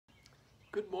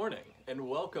Good morning, and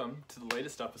welcome to the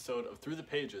latest episode of Through the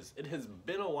Pages. It has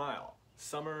been a while.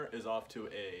 Summer is off to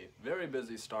a very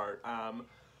busy start.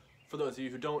 For those of you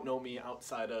who don't know me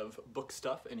outside of book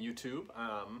stuff and YouTube,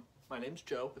 my name's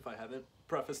Joe, if I haven't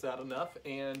prefaced that enough,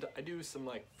 and I do some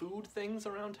food things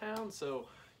around town, so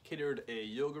catered a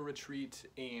yoga retreat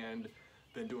and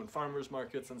been doing farmers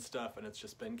markets and stuff, and it's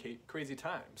just been crazy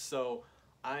times. So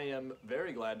I am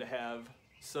very glad to have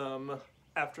some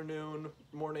afternoon,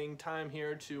 morning time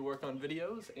here to work on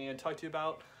videos and talk to you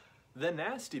about The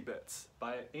Nasty Bits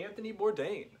by Anthony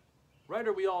Bourdain,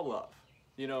 writer we all love,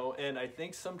 and I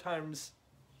think sometimes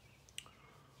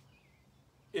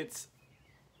it's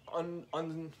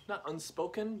not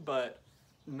unspoken, but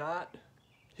not,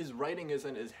 his writing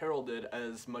isn't as heralded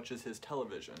as much as his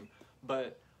television,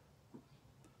 but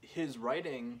his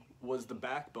writing was the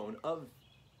backbone of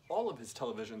all of his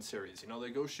television series. They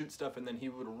go shoot stuff and then he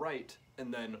would write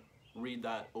and then read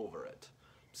that over it.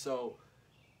 So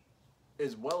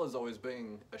as well as always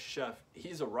being a chef,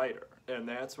 he's a writer, and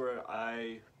that's where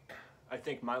I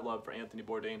think my love for Anthony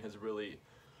Bourdain has really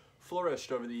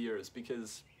flourished over the years,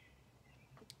 because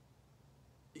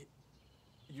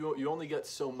you only get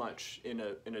so much in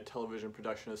a television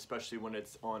production, especially when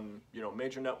it's on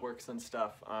major networks and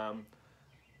stuff.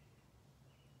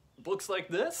 Books like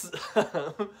this,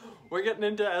 we're getting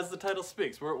into, as the title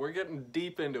speaks, we're getting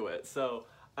deep into it. So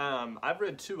I've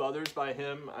read two others by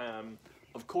him.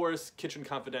 Of course, Kitchen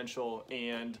Confidential,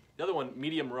 and the other one,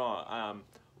 Medium Raw.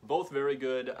 Both very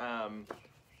good. I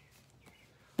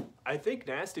think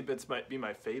Nasty Bits might be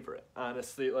my favorite,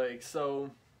 honestly.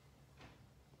 So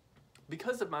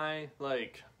because of my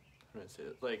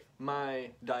my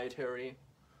dietary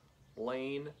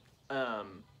lane,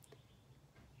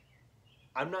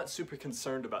 I'm not super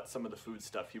concerned about some of the food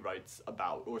stuff he writes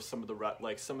about, or some of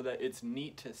the it's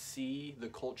neat to see the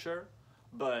culture,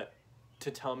 but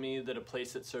to tell me that a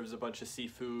place that serves a bunch of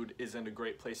seafood isn't a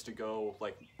great place to go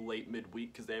late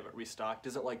midweek because they haven't restocked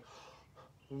isn't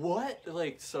what?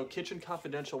 So Kitchen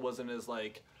Confidential wasn't as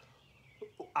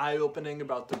eye-opening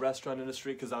about the restaurant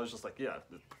industry, because I was just yeah,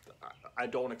 I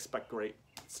don't expect great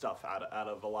stuff out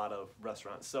of a lot of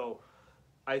restaurants. So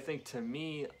I think, to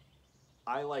me,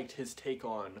 I liked his take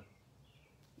on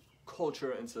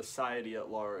culture and society at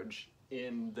large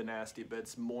in The Nasty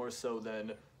Bits more so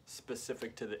than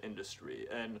specific to the industry.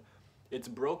 And it's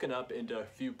broken up into a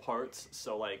few parts,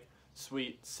 so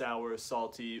sweet, sour,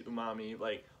 salty, umami,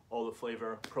 all the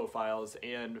flavor profiles.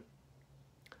 And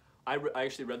I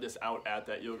actually read this out at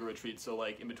that yoga retreat, so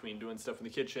in between doing stuff in the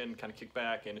kitchen, kind of kick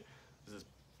back, and there's this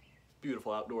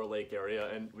beautiful outdoor lake area,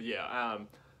 and yeah,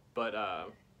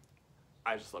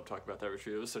 I just love talking about that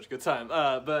retreat. It was such a good time.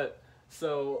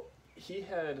 So he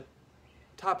had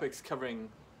topics covering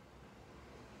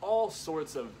all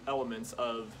sorts of elements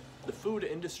of the food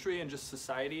industry and just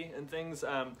society and things.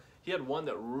 He had one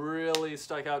that really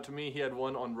stuck out to me. He had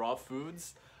one on raw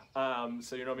foods.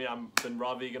 So you know me, I've been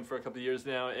raw vegan for a couple of years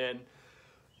now, and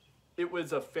it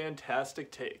was a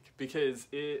fantastic take, because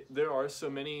there are so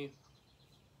many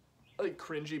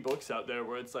cringy books out there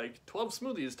where it's 12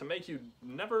 smoothies to make you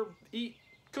never eat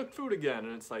cooked food again,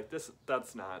 and it's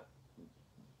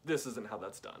this isn't how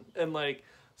that's done. And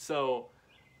so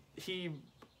he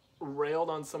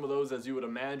railed on some of those, as you would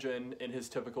imagine, in his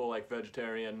typical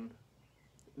vegetarian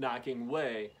knocking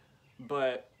way,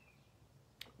 but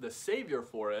the savior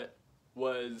for it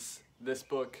was this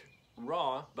book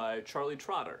Raw by Charlie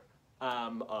Trotter,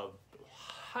 a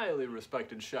highly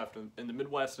respected chef in the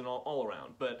Midwest and all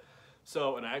around.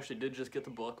 And I actually did just get the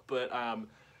book, but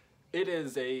it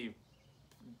is a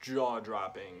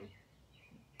jaw-dropping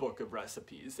book of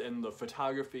recipes, and the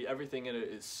photography, everything in it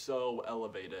is so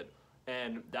elevated,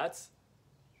 and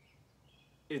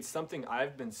it's something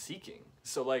I've been seeking.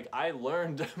 So I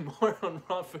learned more on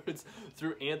raw foods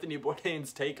through Anthony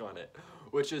Bourdain's take on it,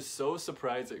 which is so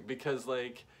surprising, because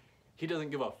he doesn't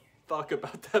give a fuck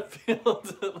about that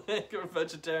field, or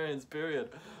vegetarians, period.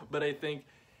 But I think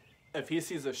if he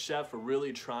sees a chef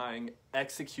really trying,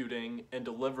 executing, and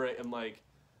delivering, and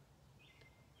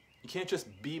you can't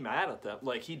just be mad at them.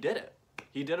 He did it.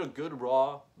 He did a good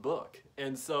raw book.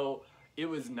 And so it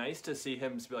was nice to see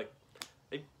him just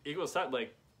be equal side,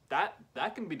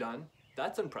 that can be done.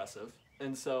 That's impressive.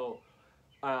 And so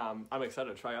I'm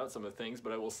excited to try out some of the things,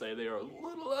 but I will say they are a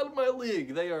little out of my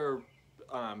league. They are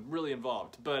really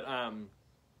involved. But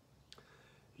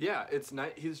yeah, it's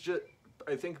nice. He's just,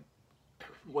 I think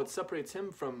what separates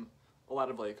him from a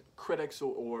lot of critics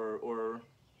or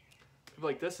people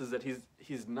like this is that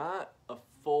he's not a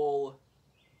full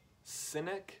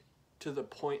cynic to the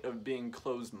point of being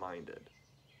closed-minded.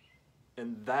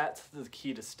 And that's the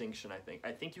key distinction, I think.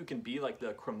 I think you can be like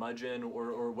the curmudgeon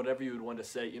or whatever you would want to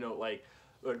say, you know, like,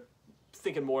 or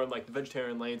thinking more in like the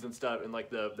vegetarian lanes and stuff, and like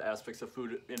the aspects of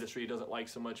food industry he doesn't like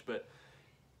so much. But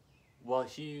while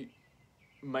he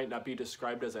might not be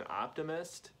described as an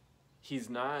optimist, he's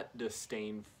not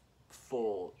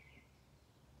disdainful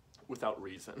without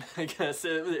reason. I guess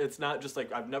it's not just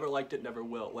like, I've never liked it, never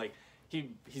will. Like,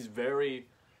 he's very,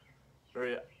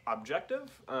 very objective,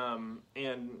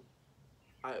 and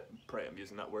I pray I'm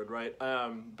using that word right.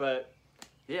 But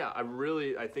yeah,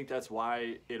 I think that's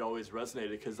why it always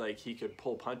resonated, because like he could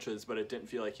pull punches, but it didn't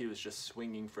feel like he was just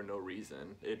swinging for no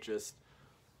reason.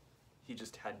 He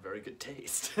just had very good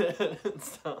taste.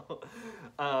 So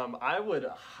I would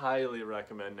highly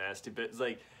recommend Nasty Bits.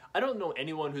 Like, I don't know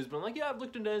anyone who's been like, yeah, I've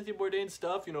looked into Anthony Bourdain's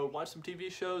stuff, you know, watched some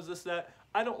TV shows, this, that.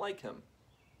 I don't like him.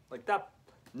 Like, that,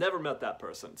 never met that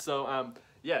person. So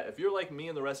yeah, if you're like me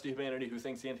and the rest of humanity who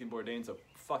thinks Anthony Bourdain's a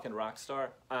fucking rock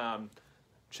star,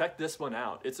 check this one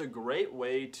out. It's a great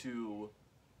way to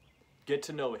get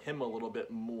to know him a little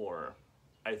bit more,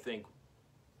 I think.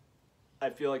 I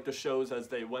feel like the shows as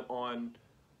they went on,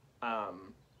 I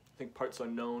think Parts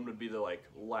Unknown would be the like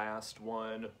last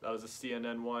one. That was a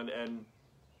CNN one, and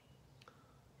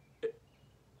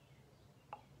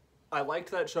I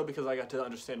liked that show because I got to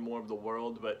understand more of the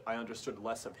world, but I understood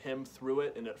less of him through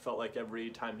it, and it felt like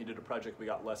every time he did a project we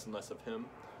got less and less of him.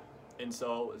 And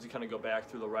so as you kind of go back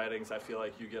through the writings, I feel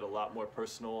like you get a lot more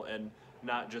personal and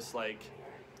not just like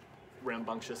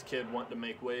rambunctious kid wanting to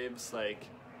make waves, like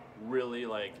really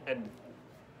like, and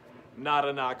not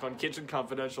a knock on Kitchen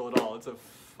Confidential at all. It's a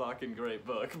fucking great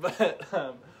book.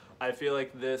 But I feel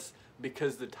like this,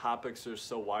 because the topics are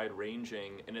so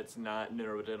wide-ranging and it's not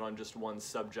narrowed in on just one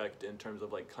subject in terms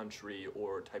of like country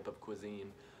or type of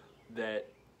cuisine, that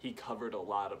he covered a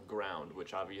lot of ground,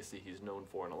 which obviously he's known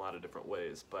for in a lot of different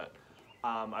ways. But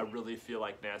I really feel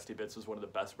like Nasty Bits was one of the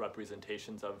best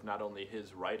representations of not only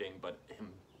his writing, but him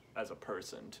as a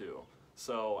person too.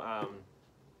 So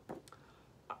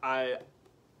I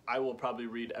will probably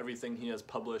read everything he has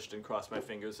published and cross my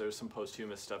fingers there's some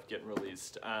posthumous stuff getting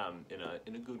released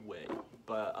in a good way.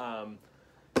 But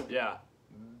yeah,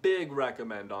 big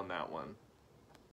recommend on that one.